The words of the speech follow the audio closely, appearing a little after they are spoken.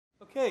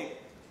Okay,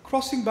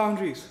 crossing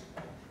boundaries,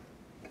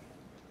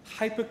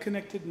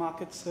 hyper-connected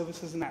market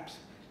services and apps.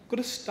 I'm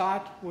going to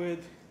start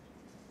with,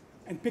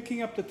 and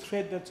picking up the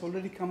thread that's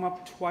already come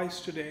up twice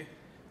today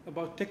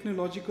about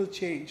technological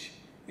change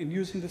and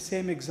using the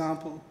same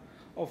example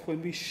of when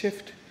we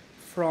shift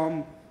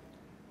from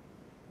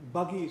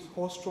buggies,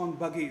 horse-drawn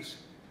buggies,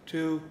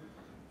 to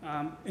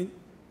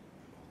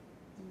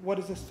what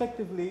is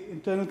effectively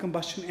internal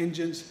combustion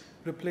engines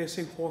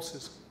replacing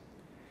horses.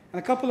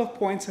 And a couple of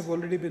points have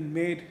already been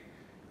made,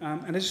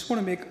 and I just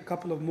want to make a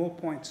couple of more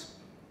points.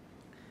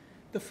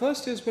 The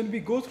first is when we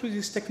go through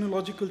these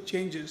technological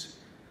changes,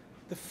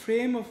 the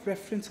frame of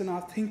reference in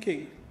our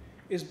thinking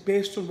is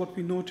based on what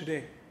we know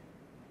today.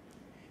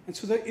 And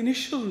so the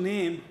initial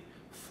name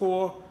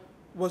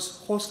was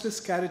horseless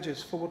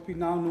carriages for what we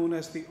now know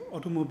as the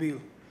automobile.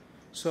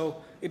 So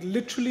it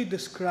literally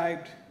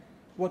described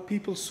what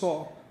people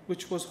saw,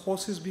 which was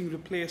horses being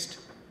replaced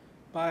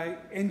by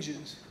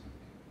engines,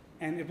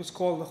 and it was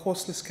called the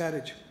horseless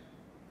carriage.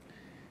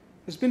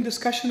 There's been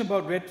discussion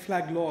about red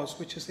flag laws,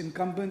 which is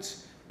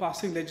incumbents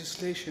passing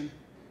legislation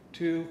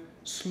to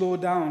slow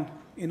down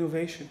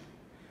innovation.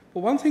 But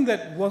one thing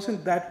that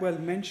wasn't that well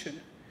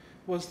mentioned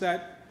was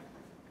that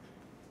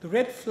the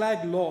red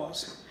flag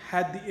laws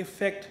had the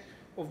effect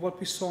of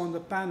what we saw on the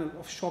panel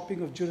of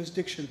shopping of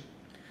jurisdiction.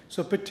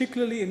 So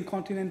particularly in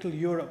continental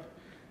Europe,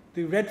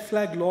 the red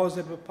flag laws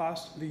that were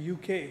passed in the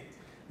UK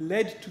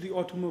led to the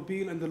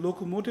automobile and the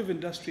locomotive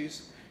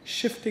industries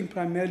shifting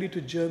primarily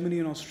to Germany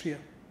and Austria.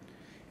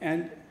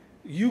 And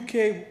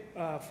UK,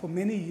 for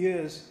many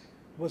years,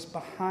 was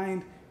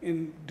behind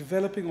in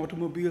developing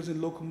automobiles and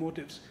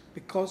locomotives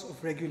because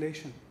of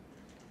regulation.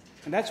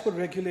 And that's what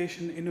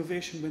regulation and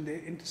innovation, when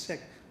they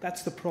intersect,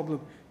 that's the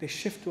problem. They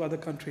shift to other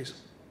countries.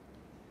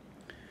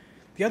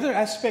 The other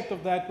aspect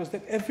of that was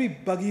that every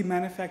buggy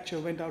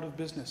manufacturer went out of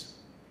business.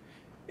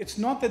 It's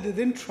not that they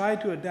didn't try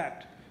to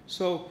adapt.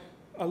 So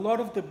a lot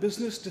of the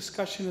business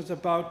discussion is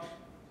about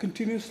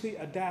continuously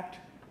adapt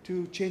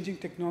to changing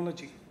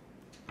technology.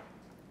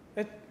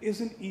 That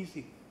isn't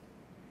easy.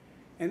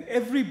 And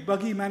every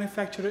buggy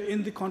manufacturer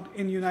in the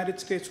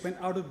United States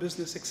went out of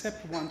business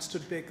except one,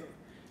 Studebaker,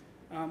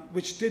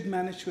 which did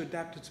manage to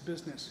adapt its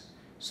business.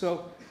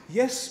 So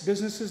yes,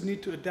 businesses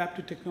need to adapt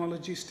to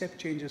technology step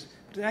changes,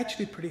 but it's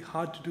actually pretty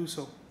hard to do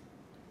so.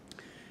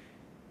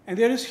 And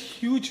there is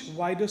huge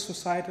wider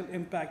societal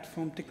impact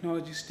from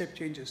technology step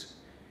changes.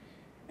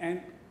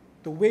 And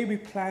the way we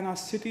plan our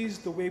cities,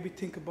 the way we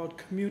think about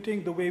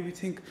commuting, the way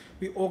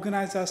we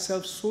organize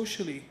ourselves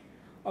socially,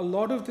 a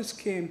lot of this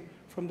came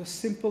from the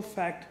simple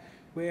fact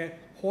where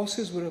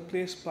horses were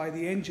replaced by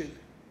the engine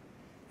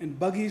and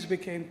buggies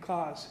became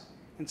cars,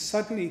 and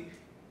suddenly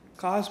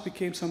cars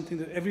became something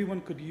that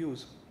everyone could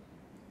use.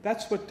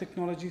 That's what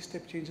technology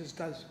step changes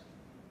does.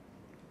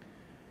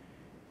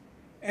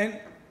 And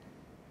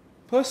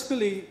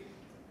personally,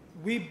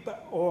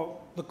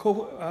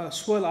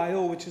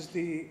 Swirl.io, which is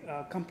the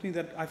company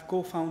that I've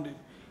co-founded,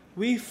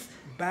 we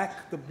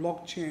back the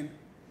blockchain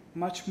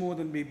much more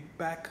than we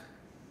back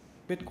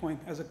Bitcoin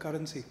as a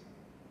currency.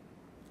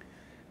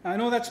 I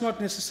know that's not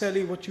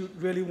necessarily what you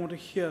really want to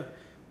hear,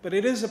 but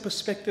it is a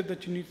perspective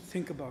that you need to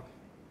think about.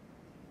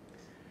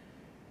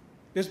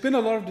 There's been a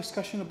lot of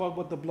discussion about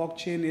what the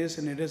blockchain is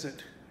and it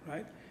isn't,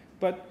 right?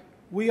 But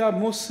we are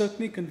most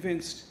certainly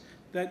convinced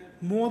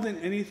that more than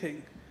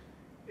anything,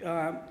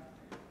 the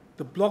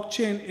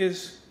blockchain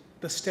is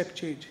the step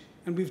change.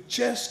 And we've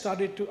just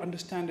started to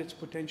understand its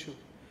potential.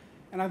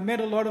 And I've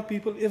met a lot of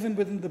people, even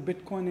within the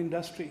Bitcoin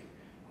industry,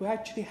 who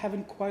actually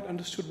haven't quite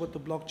understood what the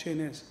blockchain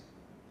is.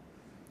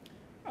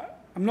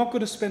 I'm not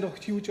going to spend a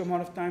huge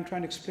amount of time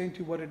trying to explain to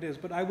you what it is,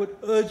 but I would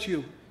urge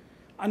you,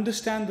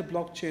 understand the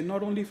blockchain,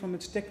 not only from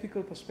its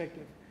technical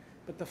perspective,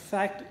 but the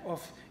fact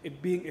of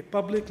it being a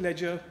public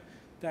ledger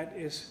that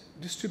is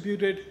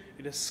distributed,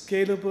 it is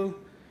scalable,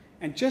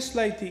 and just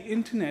like the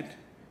internet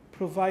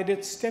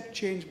provided step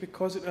change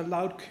because it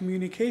allowed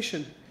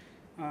communication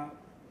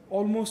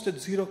almost at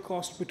zero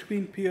cost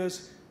between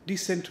peers,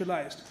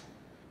 decentralized.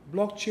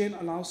 Blockchain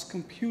allows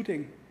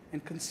computing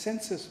and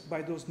consensus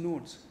by those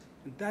nodes.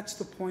 And that's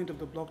the point of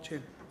the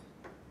blockchain.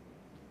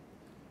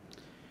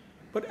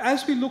 But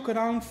as we look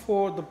around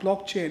for the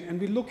blockchain, and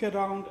we look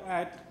around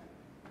at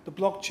the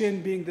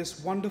blockchain being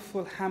this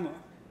wonderful hammer,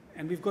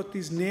 and we've got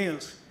these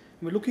nails,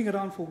 and we're looking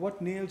around for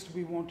what nails do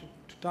we want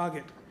to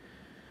target.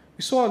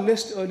 We saw a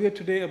list earlier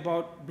today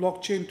about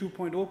blockchain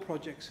 2.0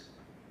 projects.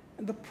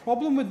 And the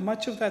problem with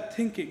much of that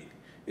thinking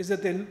is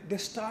that they're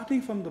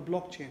starting from the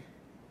blockchain.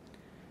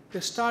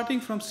 They're starting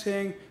from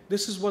saying,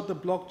 this is what the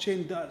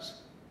blockchain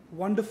does.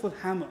 Wonderful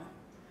hammer.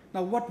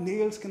 Now what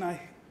nails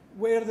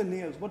where are the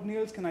nails? What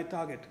nails can I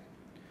target?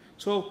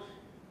 So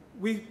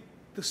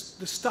the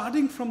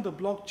starting from the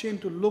blockchain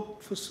to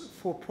look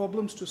for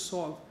problems to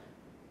solve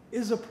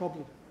is a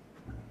problem.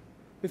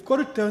 We've got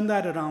to turn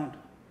that around.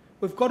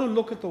 We've got to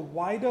look at the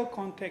wider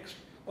context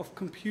of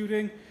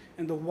computing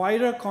and the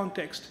wider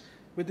context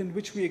within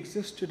which we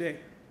exist today.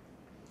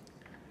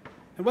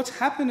 And what's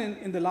happened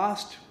in the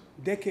last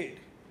decade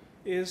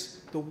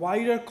is the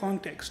wider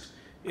context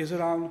is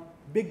around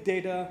big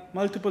data,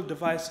 multiple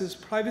devices,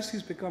 privacy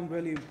has become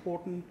really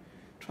important,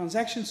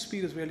 transaction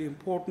speed is really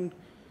important,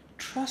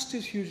 trust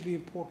is hugely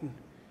important.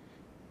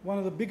 One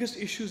of the biggest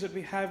issues that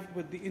we have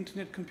with the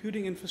internet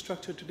computing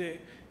infrastructure today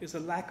is the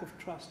lack of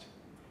trust.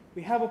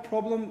 We have a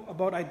problem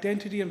about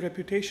identity and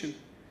reputation.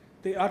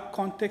 They are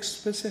context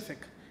specific,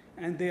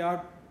 and they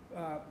are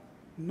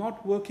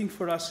not working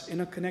for us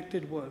in a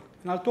connected world.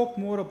 And I'll talk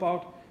more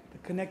about the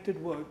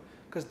connected world,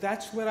 because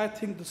that's where I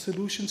think the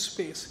solution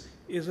space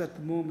is at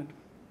the moment.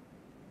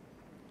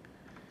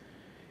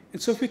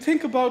 And so if we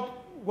think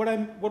about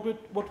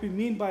what we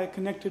mean by a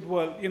connected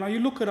world, you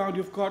look around,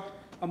 you've got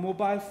a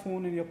mobile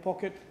phone in your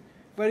pocket.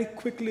 Very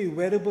quickly,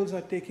 wearables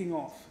are taking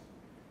off.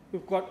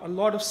 We've got a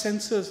lot of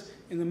sensors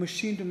in the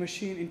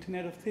machine-to-machine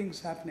Internet of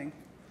Things happening.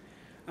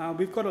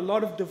 We've got a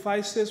lot of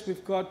devices.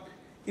 We've got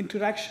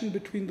interaction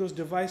between those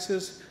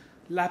devices,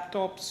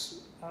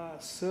 laptops,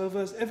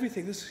 servers,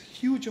 everything. There's a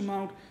huge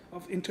amount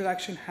of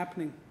interaction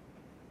happening.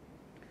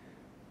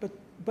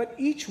 But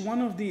each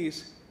one of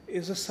these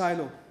is a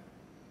silo.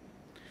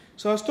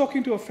 So I was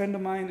talking to a friend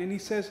of mine, and he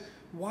says,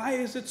 why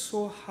is it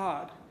so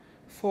hard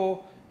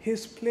for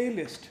his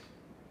playlist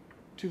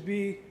to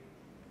be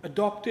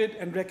adopted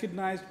and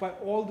recognized by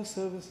all the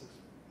services?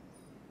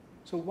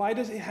 So why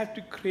does it have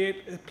to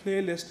create a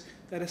playlist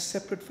that is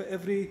separate for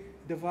every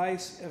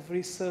device,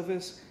 every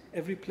service,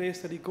 every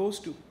place that he goes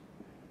to?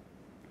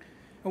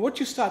 And what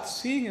you start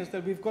seeing is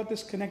that we've got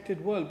this connected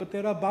world, but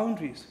there are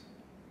boundaries.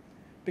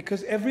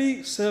 Because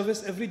every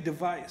service, every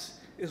device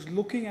is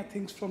looking at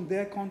things from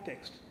their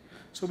context.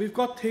 So we've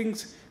got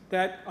things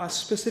that are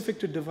specific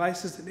to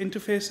devices and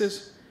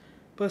interfaces,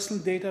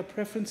 personal data,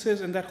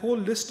 preferences, and that whole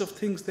list of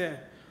things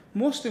there.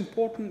 Most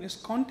important is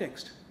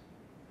context.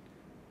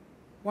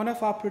 One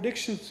of our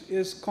predictions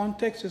is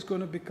context is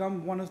going to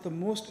become one of the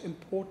most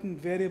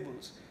important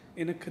variables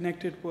in a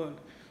connected world.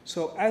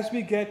 So as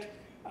we get,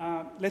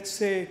 let's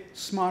say,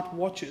 smart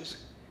watches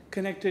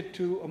connected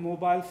to a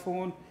mobile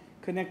phone,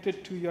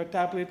 connected to your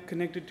tablet,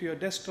 connected to your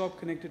desktop,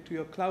 connected to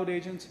your cloud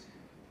agents,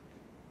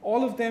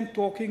 all of them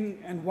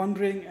talking and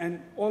wondering, and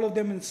all of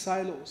them in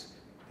silos,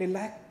 they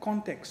lack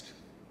context.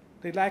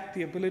 They lack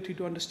the ability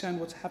to understand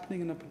what's happening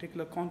in a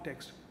particular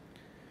context.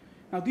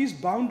 Now, these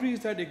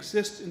boundaries that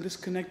exist in this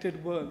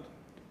connected world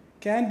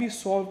can be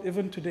solved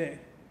even today,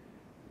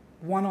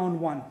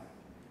 one-on-one.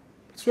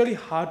 It's really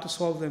hard to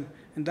solve them,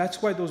 and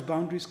that's why those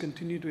boundaries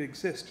continue to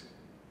exist.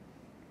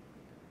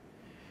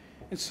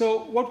 And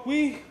so what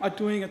we are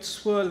doing at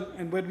Swirl,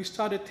 and when we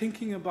started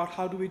thinking about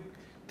how do we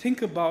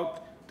think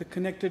about the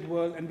connected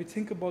world, and we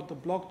think about the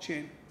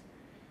blockchain,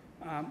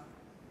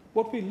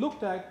 what we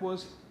looked at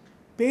was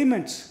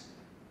payments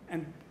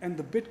and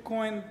the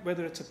Bitcoin,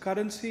 whether it's a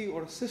currency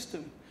or a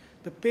system.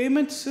 The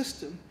payment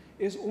system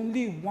is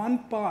only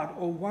one part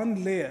or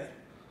one layer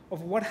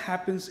of what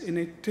happens in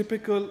a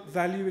typical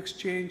value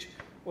exchange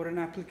or an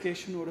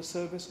application or a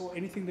service or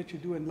anything that you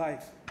do in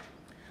life.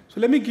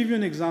 So let me give you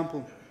an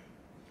example.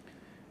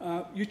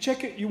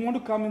 You want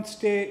to come and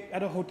stay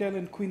at a hotel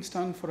in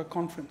Queenstown for a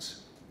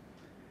conference.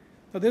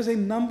 Now, there's a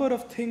number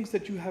of things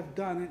that you have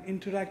done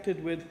and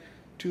interacted with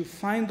to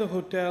find the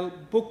hotel,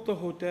 book the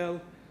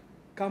hotel,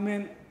 come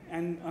in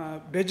and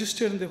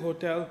register in the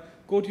hotel,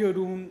 go to your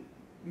room,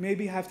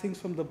 maybe have things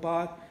from the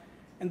bar.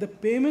 And the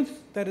payment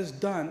that is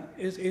done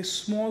is a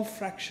small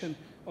fraction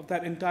of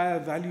that entire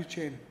value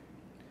chain.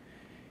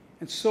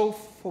 And so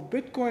for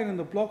Bitcoin and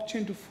the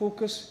blockchain to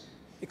focus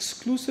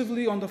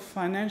exclusively on the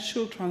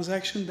financial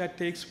transaction that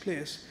takes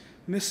place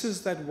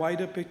misses that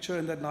wider picture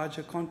and that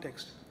larger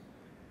context.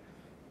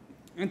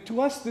 And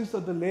to us, these are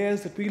the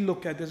layers that we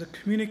look at. There's a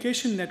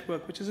communication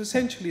network, which is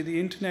essentially the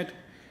internet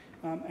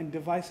and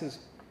devices.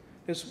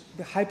 There's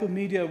the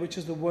hypermedia, which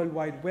is the World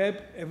Wide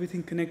Web,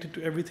 everything connected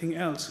to everything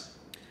else.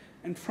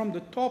 And from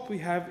the top, we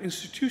have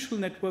institutional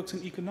networks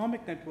and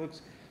economic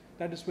networks.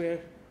 That is where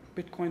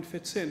Bitcoin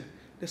fits in.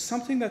 There's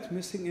something that's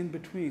missing in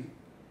between.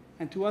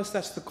 And to us,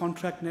 that's the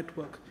contract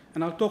network.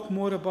 And I'll talk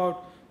more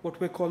about what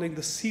we're calling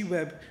the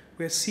CWEB,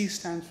 where C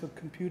stands for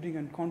computing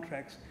and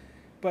contracts.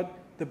 But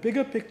the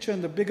bigger picture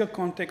and the bigger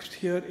context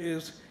here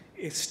is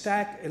a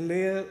stack, a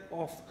layer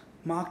of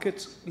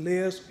markets,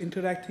 layers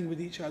interacting with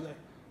each other,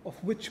 of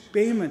which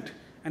payment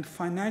and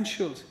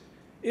financials,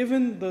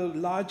 even the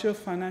larger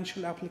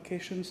financial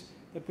applications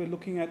that we're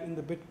looking at in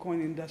the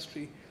Bitcoin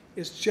industry,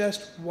 is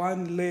just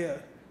one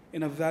layer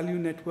in a value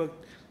network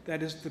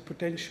that is the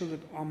potential of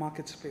our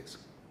market space.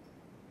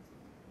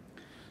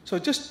 So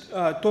just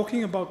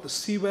talking about the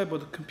CWEB or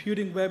the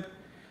computing web,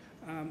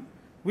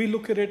 we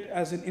look at it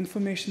as an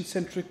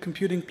information-centric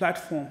computing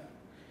platform.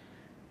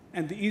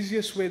 And the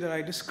easiest way that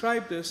I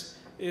describe this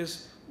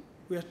is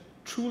we are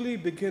truly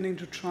beginning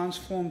to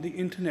transform the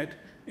internet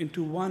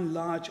into one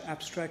large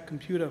abstract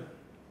computer.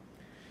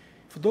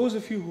 For those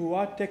of you who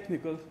are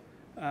technical,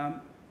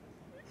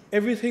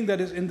 everything that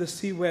is in the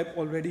CWEB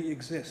already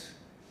exists.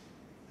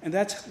 And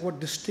that's what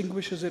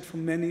distinguishes it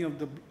from many of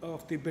the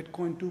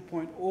Bitcoin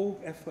 2.0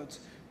 efforts,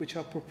 which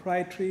are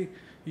proprietary,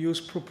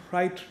 use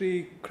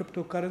proprietary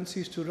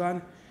cryptocurrencies to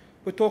run.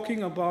 We're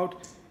talking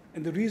about,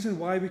 and the reason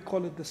why we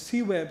call it the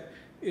CWEB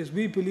is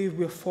we believe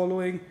we're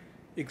following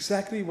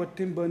exactly what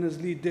Tim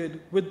Berners-Lee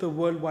did with the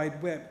World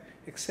Wide Web,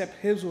 except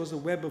his was a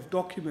web of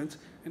documents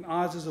and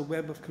ours is a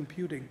web of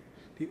computing.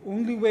 The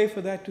only way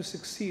for that to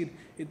succeed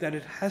is that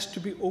it has to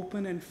be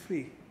open and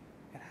free.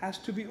 It has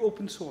to be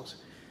open source.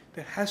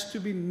 There has to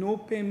be no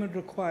payment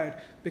required,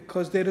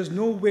 because there is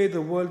no way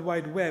the World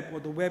Wide Web, or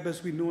the web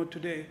as we know it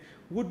today,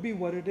 would be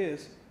what it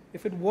is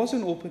if it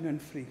wasn't open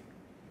and free.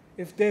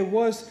 If there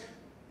was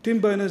Tim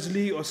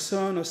Berners-Lee or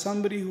CERN or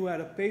somebody who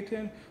had a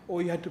patent,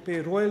 or you had to pay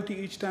royalty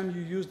each time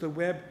you use the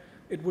web,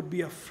 it would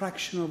be a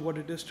fraction of what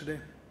it is today.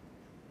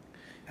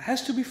 It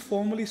has to be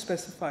formally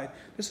specified.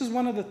 This is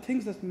one of the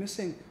things that's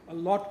missing a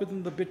lot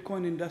within the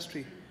Bitcoin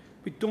industry.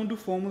 We don't do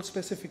formal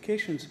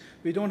specifications.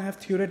 We don't have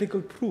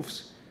theoretical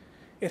proofs.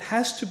 It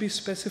has to be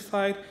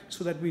specified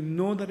so that we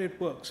know that it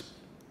works.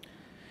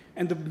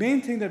 And the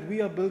main thing that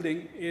we are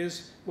building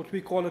is what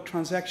we call a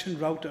transaction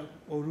router,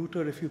 or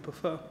router if you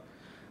prefer.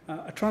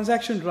 A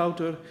transaction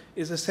router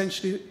is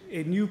essentially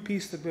a new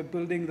piece that we're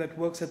building that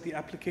works at the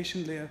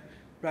application layer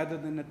rather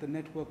than at the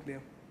network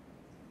layer.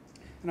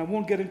 And I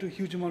won't get into a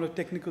huge amount of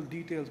technical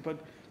details, but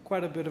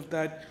quite a bit of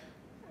that.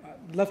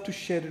 I'd love to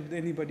share it with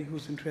anybody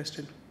who's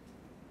interested.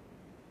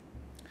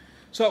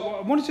 So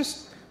I want to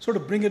just sort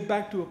of bring it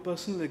back to a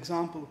personal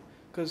example,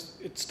 because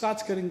it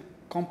starts getting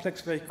complex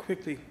very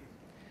quickly.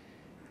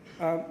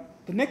 The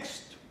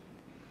next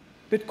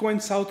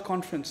Bitcoin South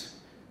conference,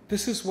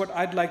 this is what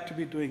I'd like to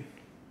be doing.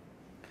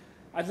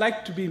 I'd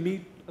like to be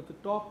me at the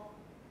top.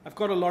 I've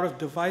got a lot of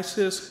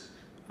devices,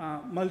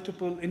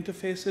 multiple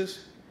interfaces.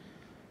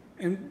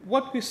 And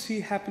what we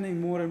see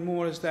happening more and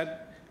more is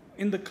that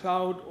in the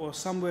cloud or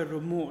somewhere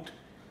remote,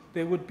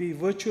 there would be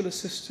virtual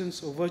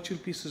assistants or virtual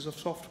pieces of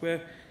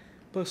software,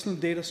 personal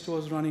data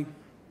stores running.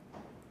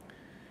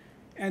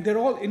 And they're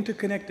all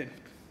interconnected,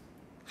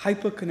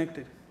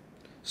 hyper-connected.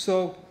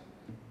 So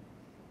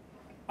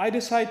I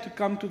decide to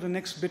come to the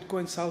next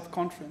Bitcoin South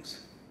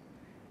conference,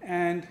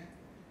 and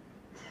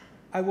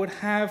I would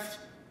have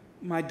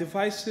my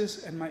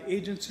devices and my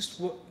agents just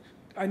work.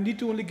 I need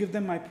to only give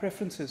them my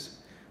preferences.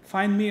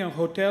 Find me a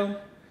hotel.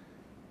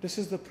 This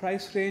is the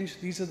price range.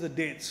 These are the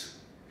dates.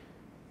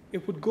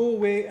 It would go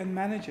away and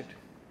manage it.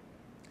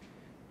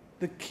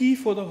 The key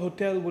for the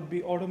hotel would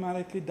be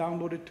automatically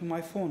downloaded to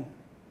my phone.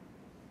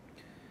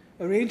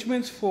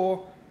 Arrangements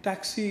for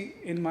taxi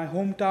in my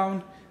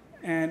hometown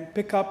and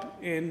pickup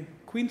in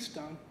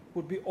Queenstown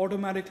would be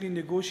automatically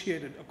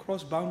negotiated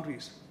across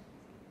boundaries.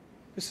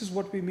 This is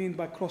what we mean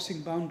by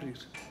crossing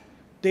boundaries.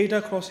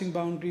 Data crossing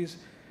boundaries,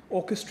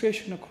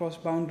 orchestration across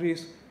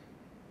boundaries,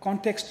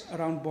 context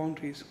around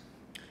boundaries.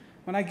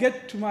 When I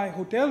get to my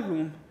hotel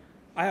room,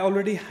 I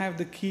already have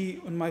the key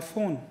on my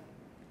phone.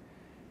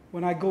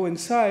 When I go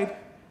inside,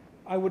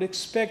 I would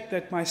expect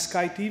that my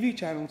Sky TV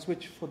channels,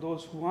 which for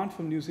those who aren't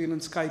from New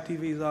Zealand, Sky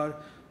TV is our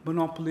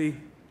monopoly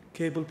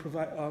cable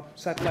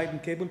satellite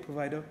and cable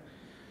provider.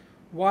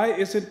 Why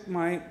isn't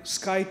my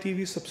Sky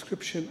TV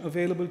subscription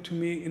available to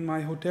me in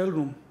my hotel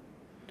room?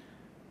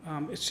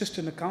 It's just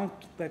an account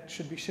that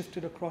should be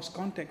shifted across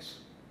context.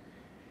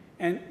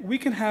 And we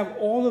can have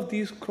all of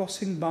these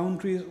crossing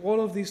boundaries, all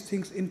of these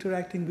things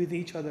interacting with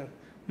each other,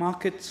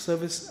 market,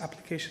 service,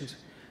 applications.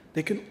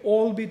 They can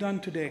all be done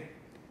today,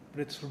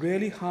 but it's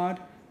really hard,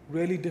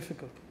 really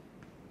difficult.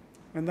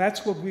 And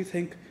that's what we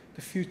think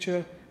the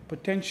future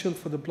potential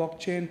for the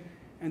blockchain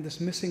and this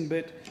missing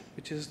bit,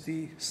 which is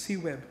the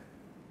CWEB.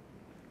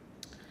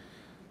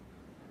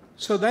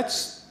 So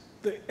that's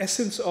the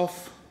essence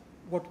of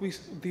what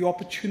the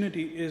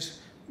opportunity is,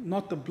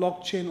 not the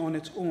blockchain on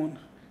its own,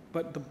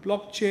 but the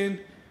blockchain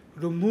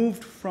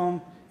removed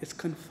from its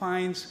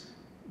confines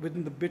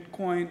within the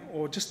Bitcoin,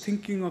 or just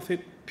thinking of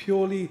it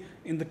purely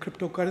in the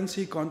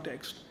cryptocurrency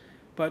context.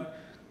 But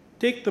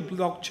take the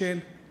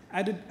blockchain,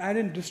 add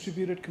in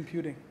distributed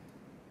computing.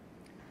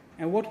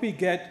 And what we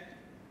get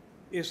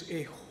is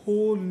a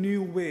whole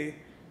new way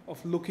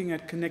of looking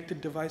at connected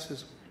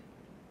devices.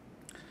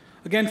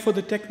 Again, for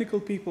the technical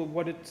people,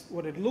 what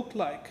it looked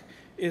like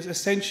is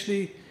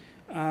essentially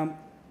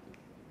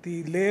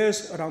the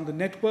layers around the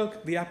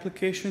network, the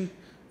application,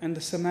 and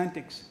the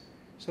semantics.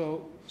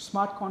 So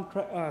smart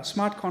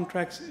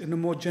contracts in a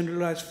more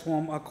generalized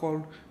form are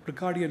called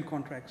Ricardian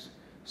contracts.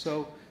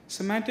 So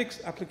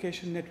semantics,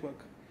 application, network.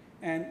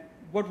 And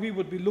what we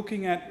would be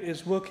looking at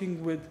is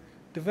working with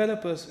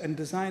developers and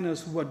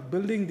designers who are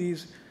building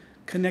these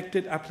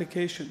connected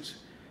applications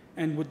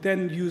and would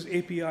then use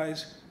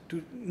APIs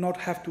to not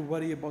have to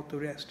worry about the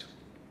rest.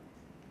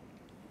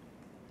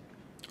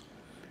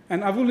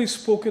 And I've only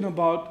spoken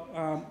about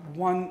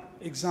one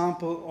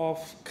example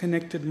of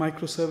connected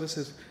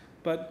microservices,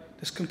 but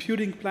this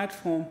computing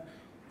platform,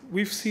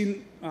 we've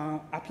seen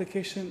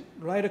application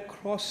right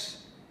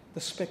across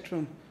the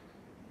spectrum.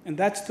 And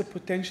that's the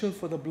potential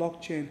for the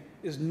blockchain,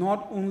 is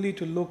not only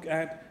to look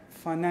at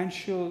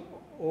financial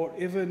or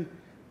even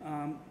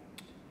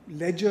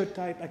ledger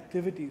type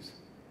activities,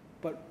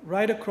 but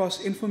right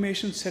across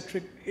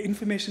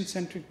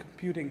information-centric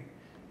computing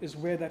is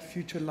where that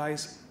future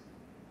lies.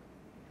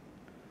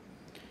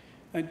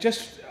 And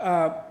just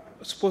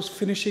suppose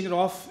finishing it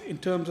off in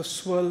terms of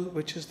Swirl,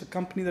 which is the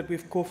company that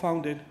we've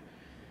co-founded,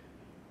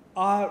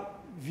 our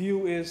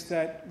view is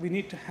that we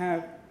need to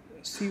have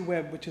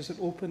CWEB, which is an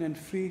open and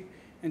free,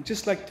 and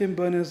just like Tim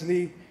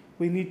Berners-Lee,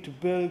 we need to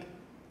build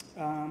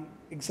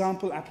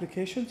example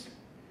applications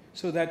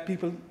so that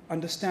people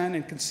understand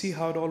and can see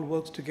how it all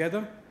works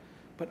together.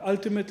 But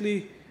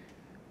ultimately,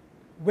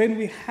 when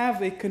we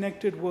have a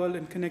connected world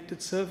and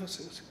connected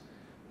services,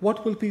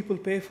 what will people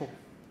pay for?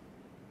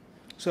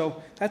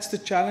 So that's the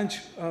challenge,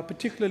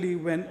 particularly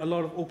when a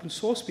lot of open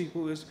source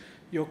people is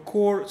your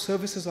core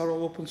services are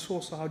all open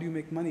source, so how do you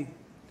make money?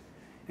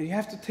 And you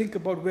have to think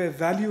about where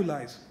value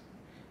lies.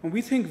 And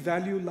we think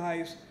value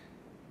lies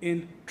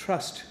in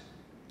trust,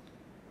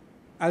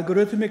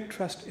 algorithmic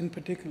trust in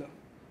particular,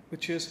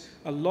 which is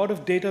a lot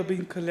of data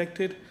being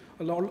collected,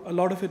 a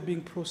lot of it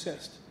being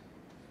processed.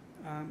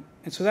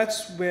 And so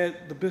that's where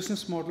the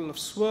business model of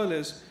Swirl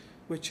is,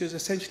 which is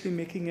essentially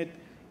making it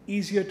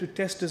easier to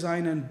test,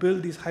 design, and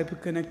build these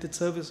hyper-connected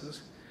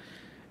services.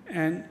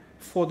 And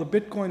for the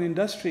Bitcoin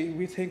industry,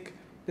 we think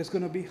there's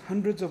going to be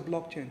hundreds of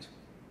blockchains,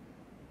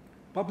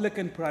 public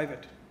and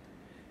private.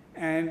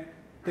 And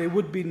there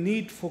would be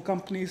need for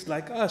companies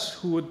like us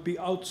who would be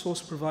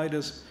outsourced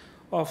providers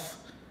of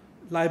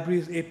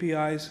libraries,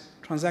 APIs,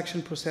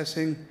 transaction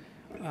processing,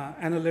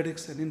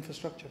 analytics, and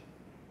infrastructure.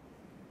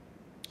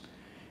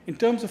 In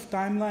terms of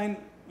timeline,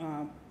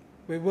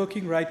 we're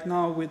working right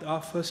now with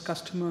our first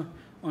customer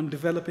on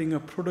developing a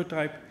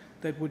prototype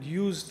that would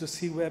use the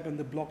CWEB and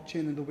the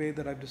blockchain in the way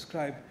that I've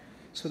described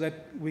so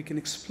that we can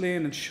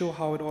explain and show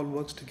how it all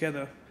works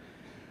together.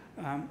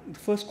 The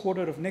first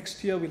quarter of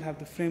next year, we'll have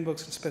the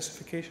frameworks and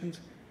specifications.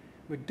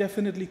 We're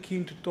definitely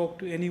keen to talk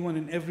to anyone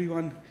and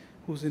everyone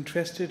who's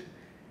interested.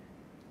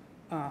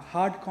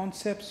 Hard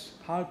concepts,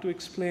 hard to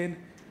explain,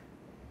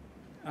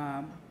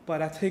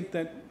 but I think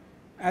that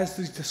as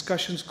these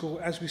discussions go,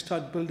 as we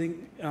start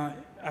building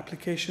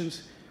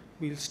applications,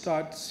 we'll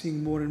start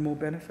seeing more and more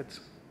benefits.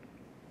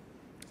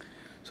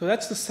 So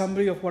that's the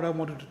summary of what I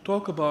wanted to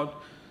talk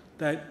about,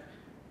 that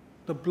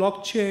the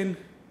blockchain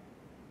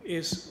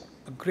is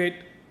a great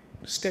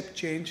step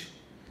change,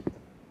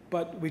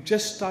 but we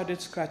just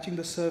started scratching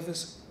the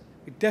surface.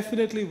 We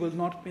definitely will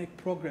not make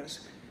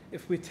progress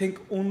if we think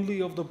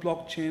only of the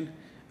blockchain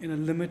in a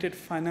limited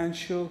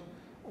financial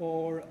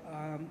or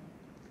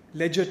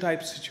ledger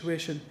type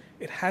situation.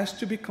 It has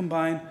to be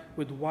combined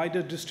with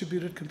wider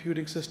distributed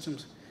computing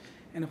systems.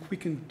 And if we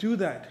can do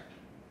that,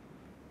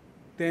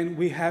 then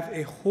we have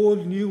a whole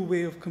new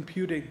way of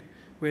computing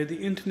where the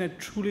internet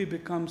truly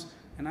becomes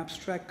an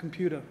abstract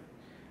computer.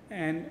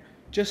 And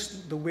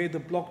just the way the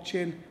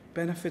blockchain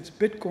benefits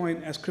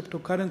Bitcoin as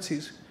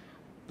cryptocurrencies,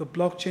 the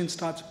blockchain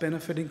starts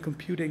benefiting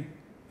computing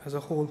as a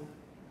whole.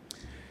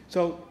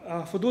 So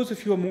for those of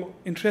you who are more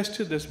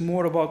interested, there's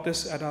more about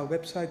this at our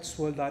website,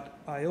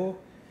 swirl.io.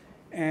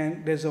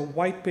 And there's a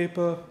white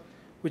paper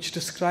which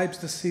describes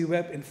the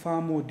CWEB in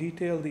far more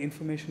detail, the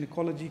information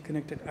ecology,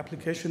 connected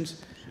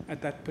applications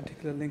at that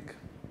particular link.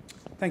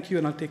 Thank you,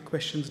 and I'll take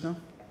questions now.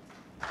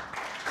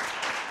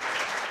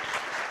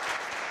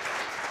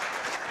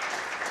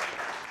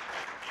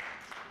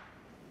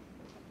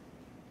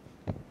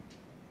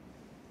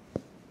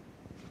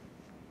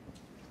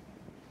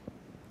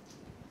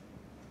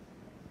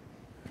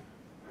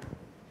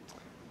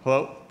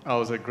 Hello, that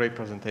was a great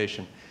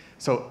presentation.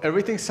 So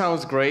everything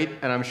sounds great,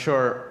 and I'm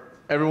sure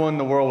everyone in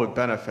the world would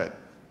benefit.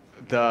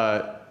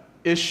 The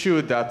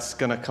issue that's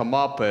going to come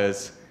up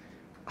is,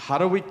 how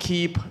do we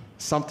keep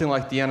something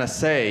like the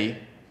NSA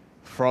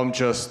from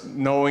just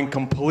knowing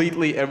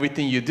completely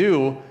everything you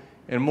do?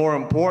 And more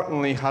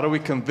importantly, how do we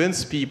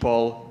convince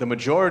people, the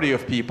majority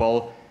of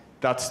people,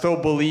 that still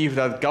believe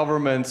that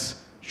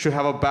governments should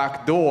have a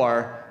back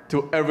door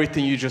to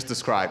everything you just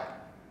described?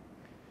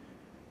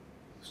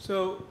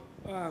 So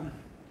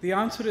the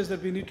answer is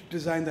that we need to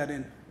design that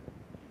in.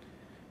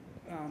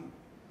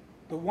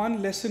 The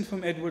one lesson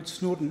from Edward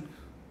Snowden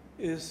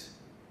is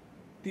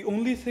the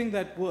only thing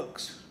that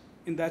works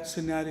in that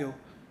scenario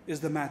is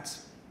the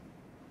maths,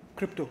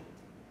 crypto.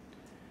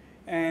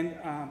 And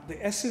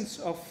the essence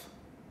of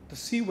the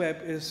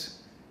CWEB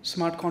is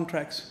smart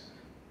contracts,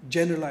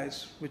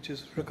 generalized, which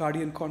is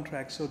Ricardian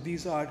contracts. So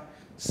these are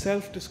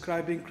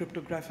self-describing,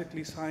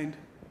 cryptographically signed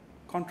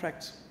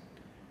contracts,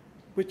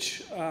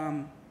 which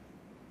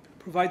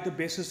provide the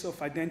basis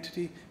of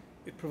identity.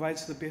 It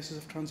provides the basis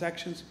of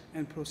transactions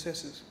and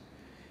processes.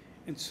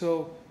 And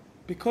so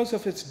because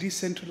of its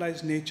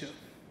decentralized nature,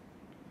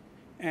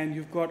 and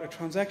you've got a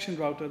transaction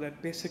router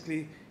that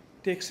basically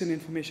takes in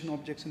information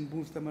objects and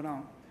moves them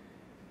around,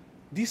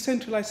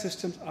 decentralized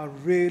systems are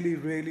really,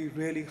 really,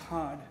 really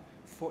hard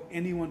for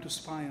anyone to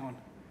spy on.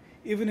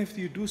 Even if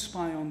you do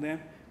spy on them,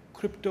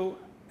 crypto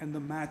and the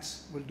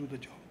maths will do the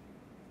job.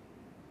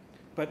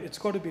 But it's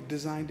got to be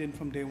designed in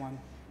from day one.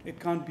 It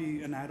can't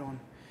be an add-on.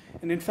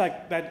 And in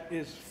fact, that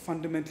is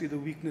fundamentally the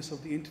weakness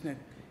of the internet.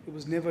 It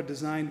was never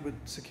designed with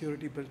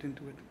security built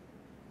into it.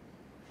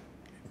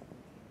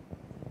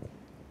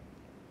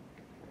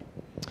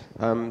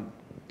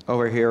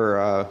 Over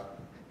here,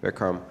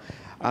 Vikram.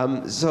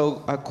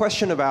 So a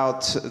question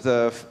about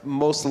the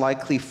most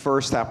likely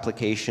first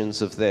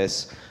applications of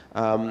this.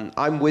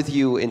 I'm with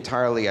you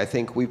entirely. I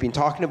think we've been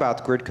talking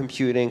about grid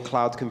computing,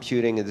 cloud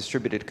computing, and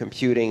distributed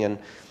computing, and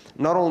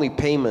not only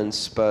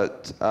payments,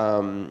 but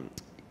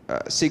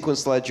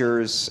sequence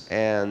ledgers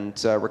and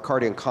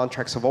Ricardian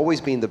contracts have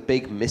always been the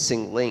big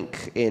missing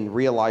link in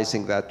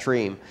realizing that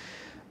dream.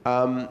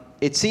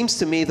 It seems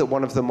to me that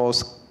one of the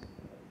most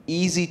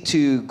easy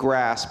to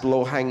grasp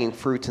low-hanging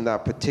fruit in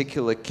that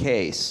particular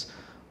case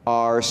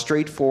are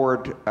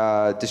straightforward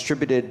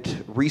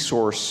distributed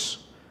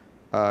resource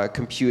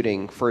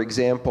computing. For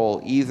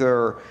example,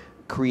 either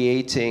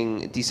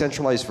creating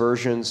decentralized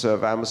versions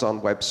of Amazon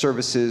Web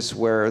Services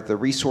where the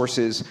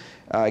resources,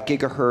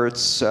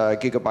 gigahertz,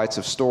 gigabytes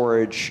of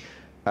storage,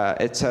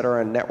 et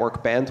cetera, and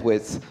network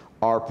bandwidth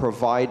are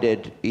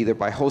provided either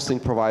by hosting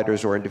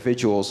providers or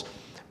individuals,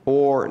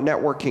 or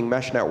networking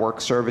mesh network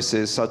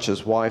services such as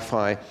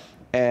Wi-Fi.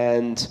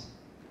 And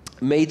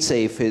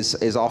MadeSafe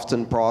is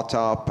often brought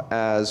up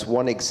as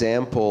one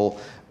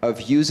example of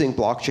using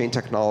blockchain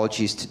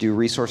technologies to do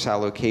resource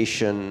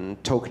allocation,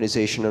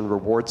 tokenization, and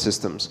reward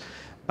systems.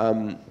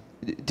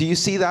 Do you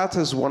see that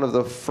as one of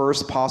the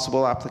first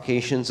possible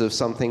applications of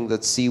something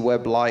that's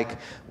CWEB-like,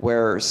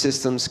 where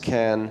systems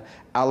can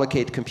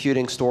allocate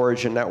computing,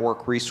 storage, and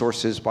network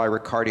resources by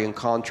Ricardian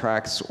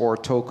contracts or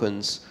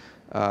tokens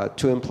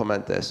to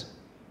implement this?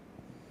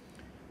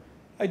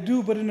 I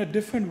do, but in a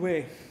different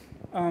way.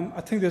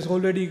 I think there's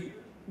already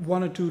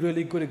one or two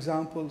really good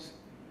examples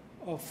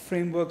of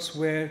frameworks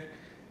where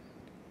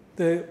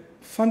the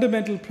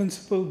fundamental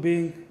principle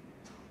being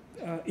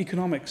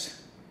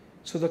economics.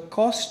 So the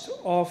cost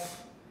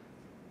of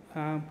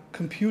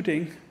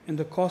computing and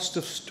the cost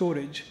of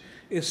storage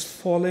is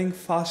falling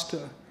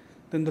faster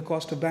than the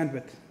cost of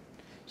bandwidth.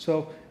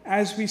 So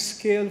as we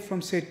scale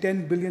from, say,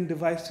 10 billion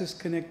devices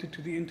connected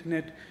to the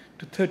internet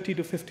to 30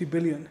 to 50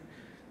 billion,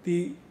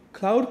 the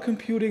cloud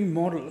computing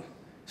model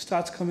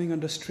starts coming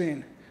under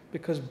strain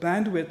because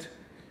bandwidth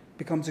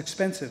becomes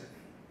expensive.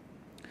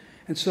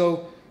 And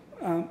so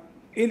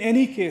in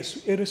any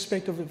case,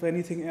 irrespective of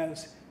anything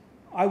else,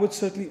 I would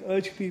certainly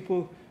urge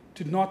people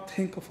to not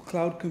think of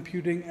cloud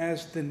computing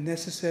as the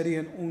necessary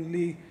and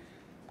only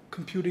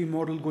computing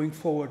model going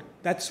forward.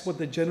 That's what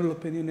the general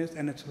opinion is,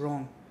 and it's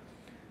wrong.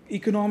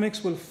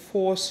 Economics will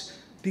force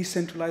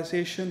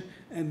decentralization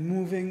and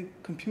moving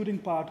computing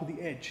power to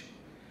the edge.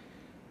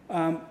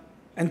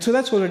 And so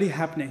that's already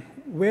happening.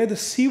 Where the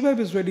CWEB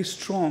is really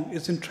strong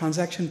is in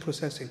transaction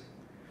processing.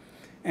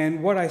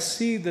 And what I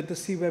see that the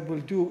CWEB will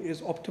do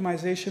is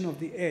optimization of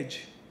the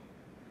edge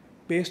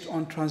based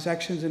on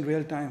transactions in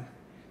real time,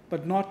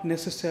 but not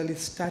necessarily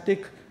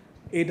static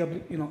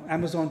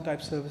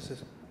Amazon-type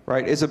services.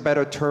 Right. Is a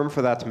better term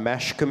for that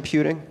mesh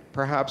computing,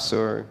 perhaps?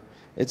 Or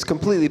it's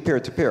completely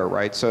peer-to-peer,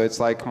 right? So it's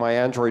like my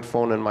Android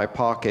phone in my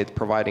pocket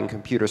providing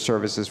computer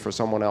services for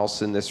someone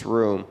else in this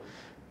room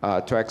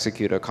to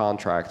execute a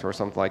contract or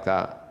something like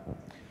that.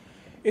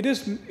 It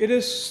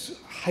is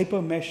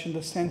hyper mesh in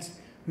the sense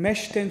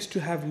mesh tends to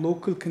have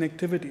local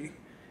connectivity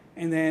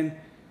and then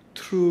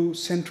through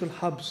central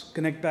hubs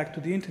connect back to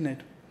the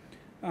internet.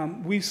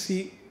 We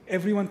see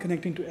everyone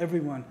connecting to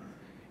everyone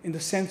in the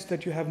sense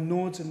that you have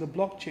nodes in the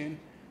blockchain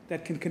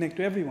that can connect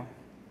to everyone.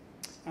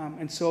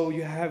 And so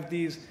you have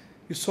you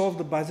solve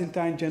the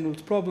Byzantine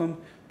generals problem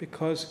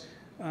because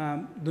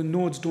the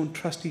nodes don't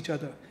trust each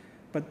other.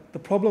 But the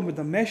problem with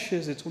the mesh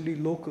is it's only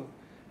local.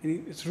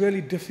 And it's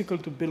really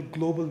difficult to build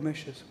global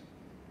meshes.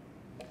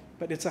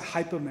 But it's a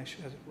hyper mesh,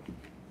 as it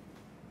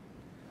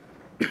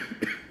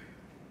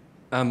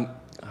were.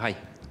 Hi.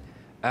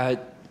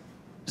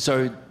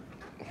 So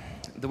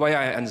the way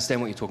I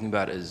understand what you're talking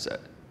about is,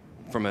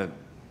 from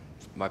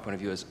my point of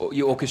view, is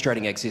you're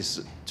orchestrating access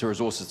to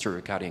resources through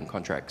Ricardian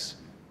contracts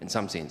in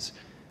some sense.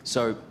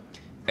 So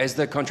as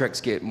the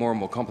contracts get more and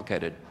more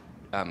complicated,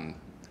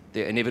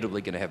 they're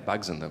inevitably going to have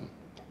bugs in them.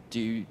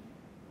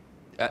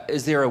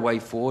 Is there a way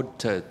forward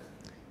to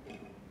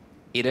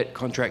edit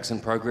contracts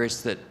in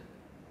progress that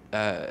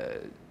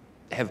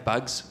have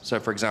bugs? So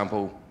for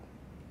example,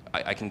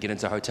 I can get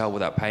into a hotel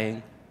without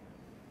paying,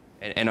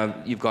 and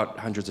you've got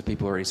hundreds of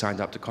people already signed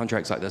up to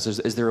contracts like this.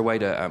 Is there a way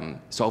to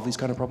solve these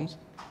kind of problems?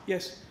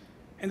 Yes,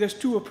 and there's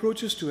two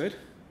approaches to it.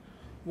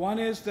 One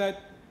is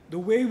that the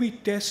way we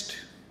test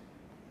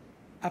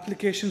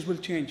applications will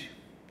change.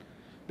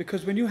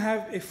 Because when you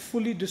have a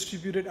fully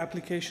distributed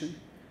application,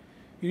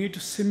 you need to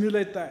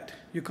simulate that.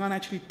 You can't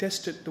actually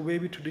test it the way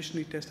we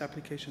traditionally test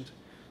applications.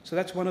 So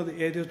that's one of the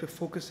areas we're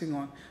focusing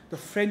on. The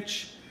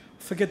French,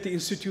 forget the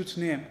institute's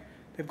name,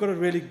 they've got a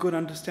really good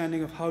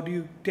understanding of how do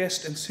you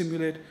test and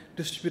simulate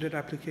distributed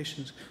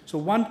applications. So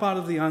one part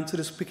of the answer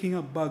is picking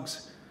up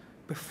bugs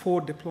before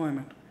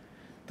deployment.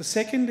 The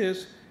second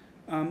is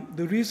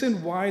the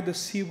reason why the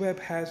CWEB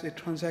has a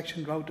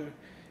transaction router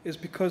is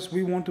because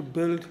we want to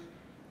build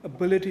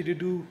ability to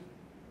do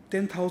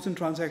 10,000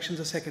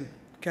 transactions a second,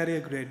 carrier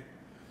grade.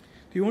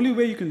 The only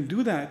way you can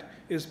do that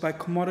is by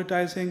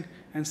commoditizing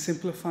and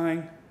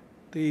simplifying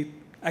the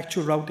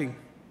actual routing,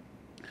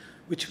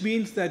 which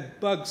means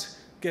that bugs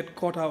get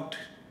caught out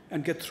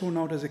and get thrown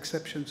out as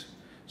exceptions.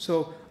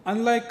 So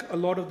unlike a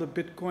lot of the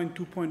Bitcoin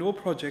 2.0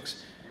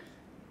 projects,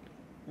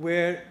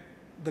 where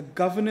the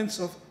governance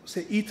of,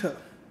 say, Ether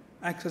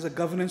acts as a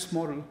governance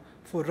model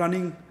for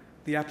running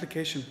the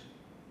application,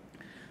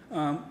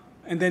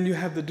 and then you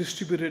have the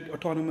distributed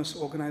autonomous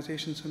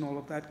organizations and all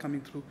of that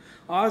coming through.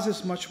 Ours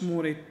is much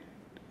more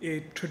a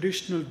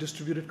traditional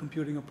distributed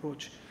computing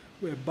approach,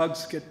 where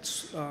bugs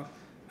get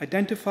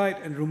identified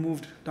and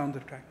removed down the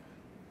track.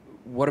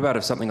 What about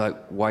if something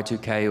like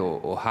Y2K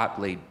or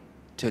Heartbleed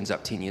turns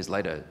up 10 years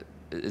later?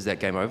 Is that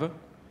game over?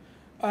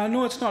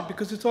 No, it's not,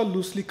 because it's all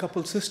loosely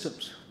coupled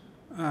systems.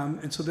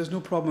 And so there's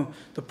no problem.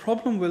 The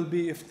problem will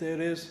be if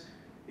there is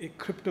a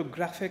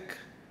cryptographic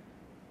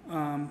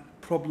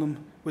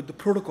problem with the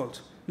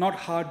protocols, not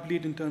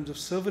Heartbleed in terms of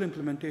server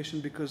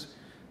implementation, because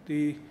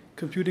the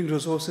computing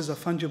resources are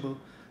fungible,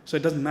 so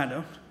it doesn't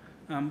matter.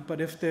 But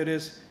if there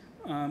is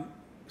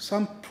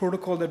some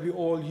protocol that we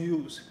all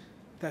use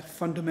that's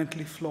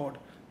fundamentally flawed,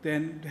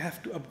 then they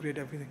have to upgrade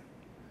everything.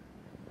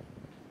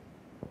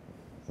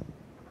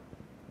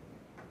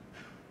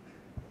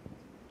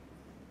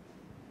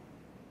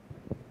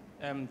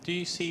 Do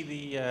you see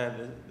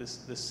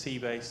the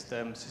C-based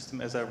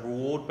system as a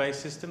reward-based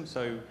system?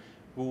 So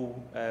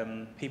will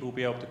people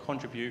be able to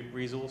contribute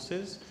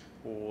resources,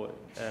 or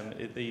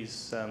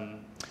these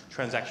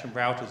transaction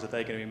routers, are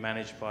they going to be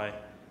managed by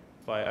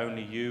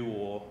only you,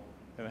 or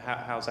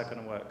how's that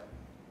going to work?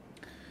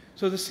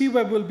 So the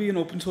CWEB will be an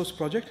open source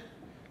project.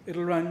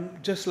 It'll run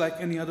just like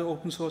any other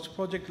open source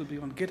project. It'll be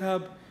on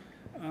GitHub.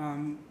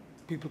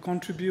 People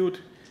contribute.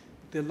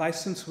 The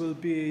license will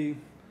be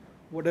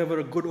whatever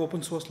a good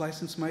open source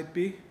license might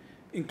be,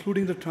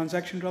 including the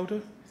transaction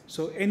router.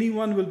 So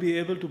anyone will be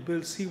able to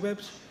build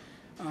CWEBs.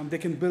 They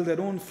can build their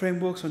own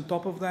frameworks on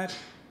top of that.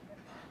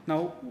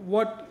 Now,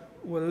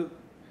 the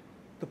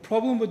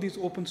problem with these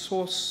open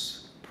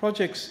source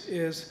projects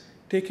is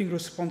taking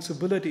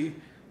responsibility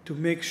to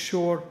make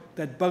sure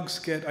that bugs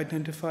get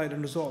identified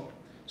and resolved.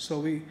 So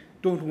we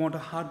don't want a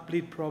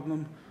Heartbleed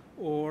problem,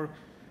 or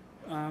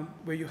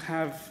where you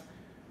have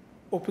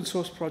open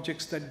source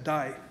projects that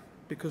die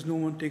because no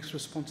one takes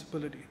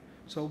responsibility.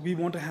 So we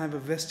want to have a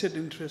vested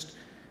interest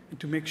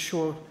to make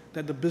sure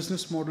that the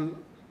business model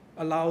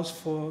allows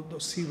for the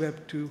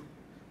CWEB to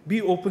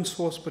be open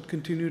source but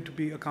continue to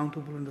be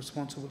accountable and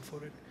responsible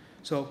for it.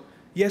 So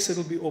yes,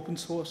 it'll be open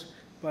source,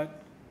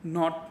 but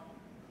not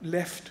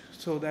left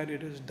so that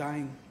it is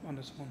dying on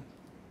its own.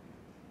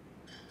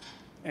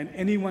 And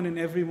anyone and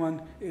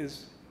everyone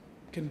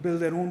can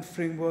build their own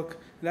framework.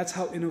 That's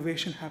how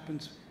innovation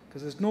happens,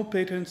 because there's no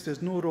patents,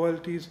 there's no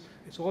royalties,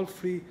 it's all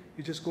free.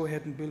 You just go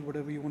ahead and build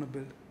whatever you want to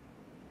build.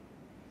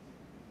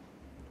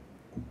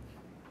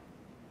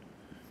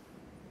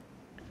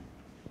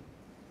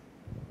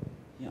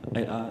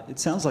 Yeah, it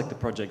sounds like the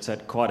project's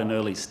at quite an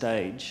early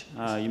stage.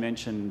 You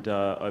mentioned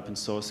open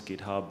source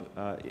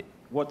GitHub.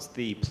 What's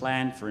the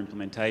plan for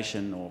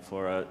implementation, or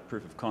for a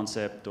proof of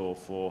concept, or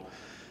for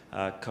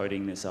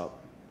coding this up?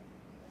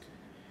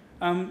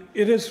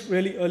 It is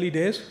really early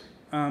days.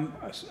 I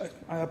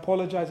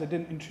apologize, I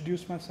didn't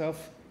introduce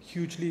myself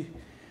hugely.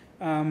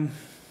 I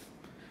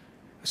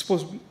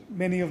suppose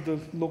many of the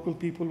local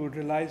people would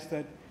realize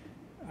that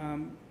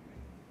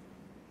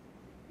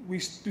we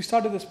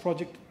started this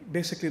project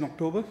basically in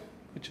October,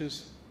 which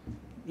is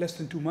less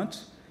than 2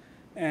 months.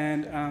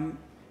 And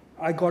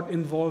I got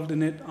involved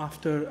in it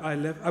after I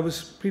left. I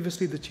was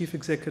previously the chief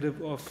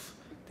executive of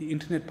the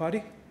Internet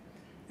Party,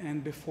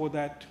 and before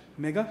that,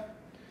 Mega.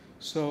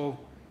 So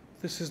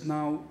this is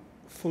now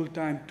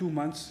full-time 2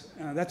 months.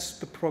 That's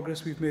the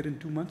progress we've made in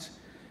 2 months.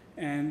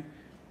 And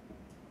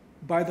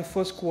by the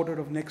first quarter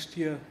of next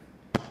year,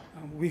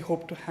 we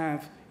hope to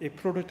have a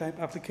prototype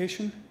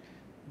application,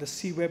 the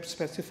CWEB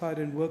specified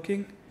and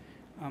working,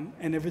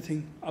 and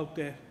everything out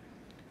there.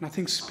 And I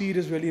think speed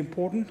is really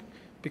important,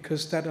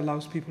 because that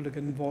allows people to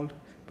get involved.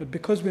 But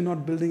because we're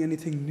not building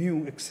anything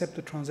new except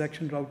the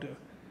transaction router,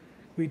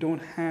 we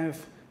don't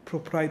have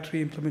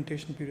proprietary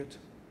implementation periods.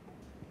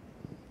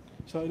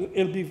 So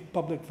it'll be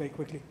public very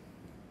quickly.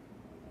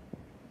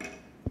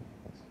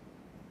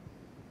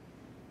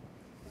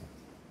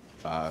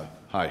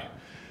 Hi.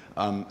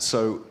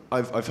 So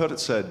I've heard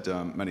it said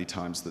many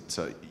times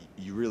that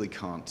you really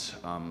can't,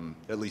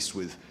 at least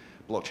with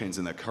blockchains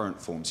in their current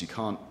forms, you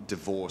can't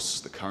divorce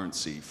the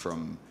currency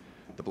from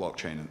the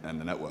blockchain and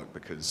the network,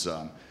 because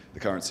the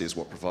currency is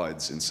what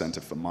provides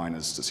incentive for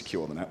miners to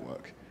secure the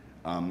network.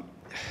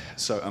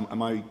 So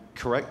am I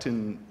correct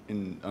in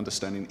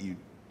understanding that you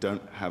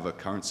don't have a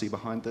currency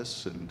behind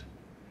this, and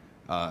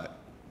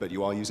but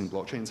you are using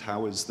blockchains?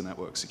 How is the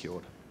network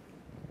secured?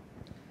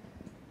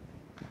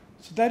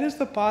 So that is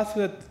the path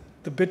that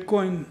the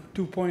Bitcoin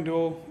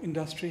 2.0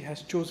 industry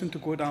has chosen to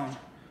go down.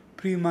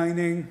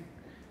 Pre-mining,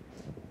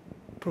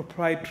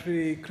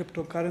 proprietary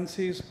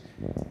cryptocurrencies,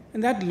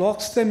 and that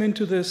locks them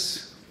into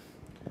this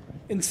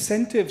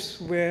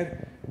incentives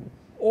where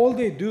all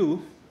they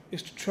do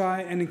is to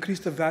try and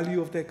increase the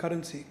value of their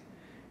currency.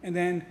 And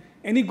then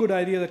any good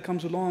idea that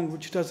comes along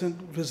which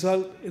doesn't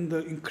result in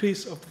the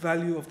increase of the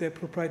value of their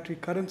proprietary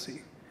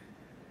currency,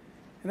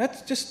 And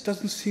that just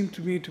doesn't seem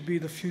to me to be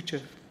the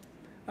future.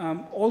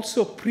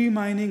 Also,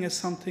 pre-mining is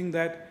something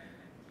that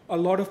a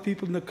lot of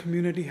people in the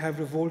community have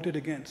revolted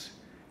against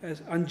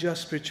as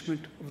unjust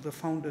enrichment of the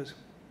founders,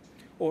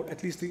 or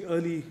at least the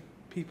early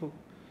people.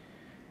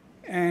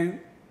 And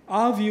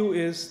our view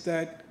is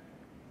that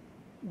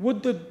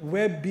would the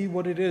web be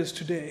what it is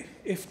today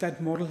if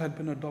that model had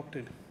been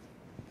adopted?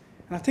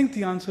 And I think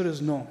the answer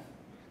is no.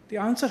 The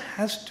answer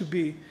has to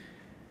be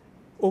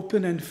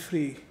open and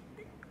free,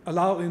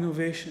 allow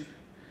innovation,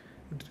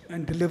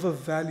 and deliver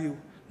value,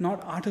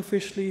 not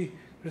artificially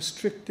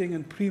restricting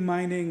and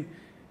pre-mining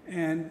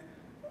and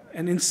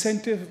an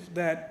incentive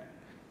that,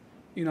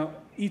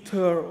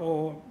 Ether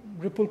or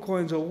Ripple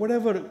coins or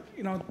whatever,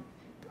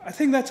 I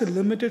think that's a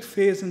limited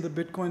phase in the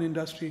Bitcoin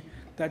industry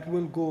that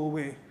will go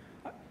away.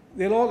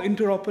 They'll all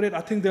interoperate.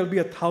 I think there'll be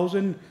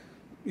 1,000,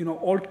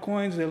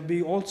 altcoins. There'll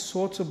be all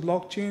sorts of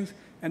blockchains,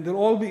 and they'll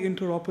all be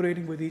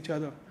interoperating with each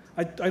other.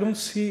 I don't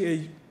see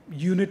a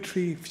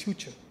unitary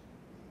future.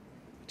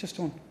 I just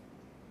don't.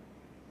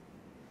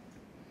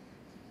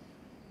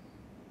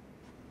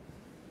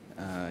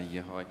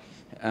 Yeah,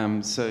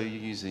 hi. So you're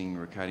using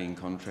Ricardian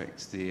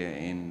contracts there,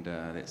 and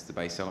that's the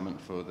base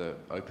element for the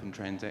open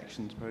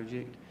transactions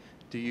project.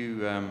 Do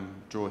you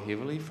draw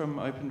heavily from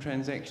open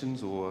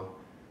transactions, or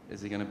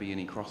is there going to be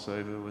any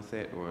crossover with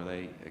that, or are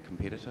they a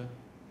competitor?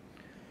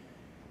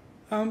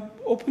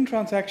 Open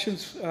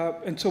transactions,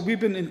 and so we've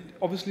been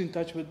obviously in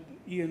touch with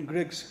Ian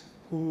Griggs,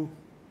 who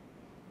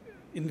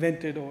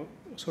invented or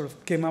sort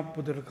of came up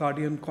with the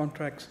Ricardian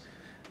contracts.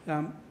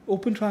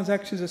 Open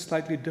transactions is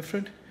slightly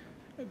different.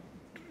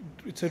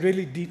 It's a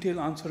really detailed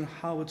answer on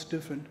how it's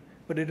different,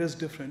 but it is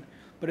different.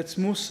 But it's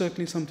most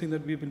certainly something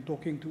that we've been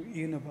talking to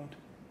Ian about.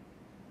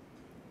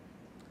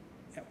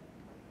 Yeah.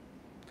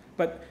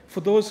 But for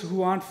those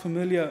who aren't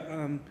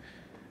familiar,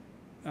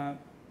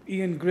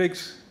 Ian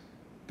Griggs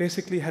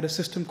basically had a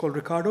system called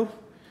Ricardo,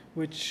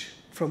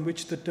 from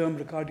which the term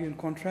Ricardian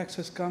contracts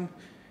has come.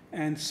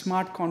 And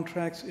smart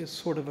contracts is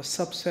sort of a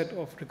subset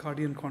of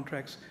Ricardian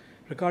contracts.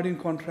 Ricardian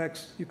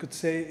contracts, you could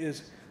say,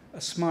 is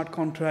a smart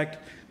contract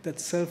that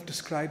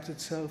self-describes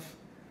itself,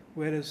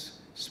 whereas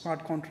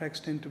smart contracts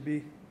tend to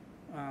be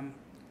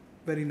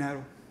very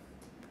narrow,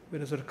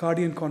 whereas a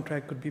Ricardian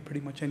contract could be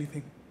pretty much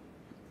anything.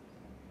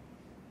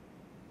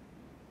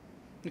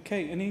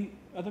 Okay, any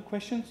other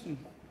questions?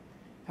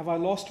 Have I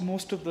lost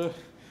most of the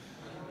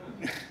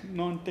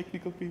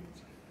non-technical people?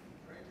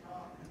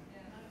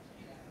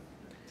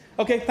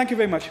 Okay, thank you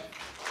very much.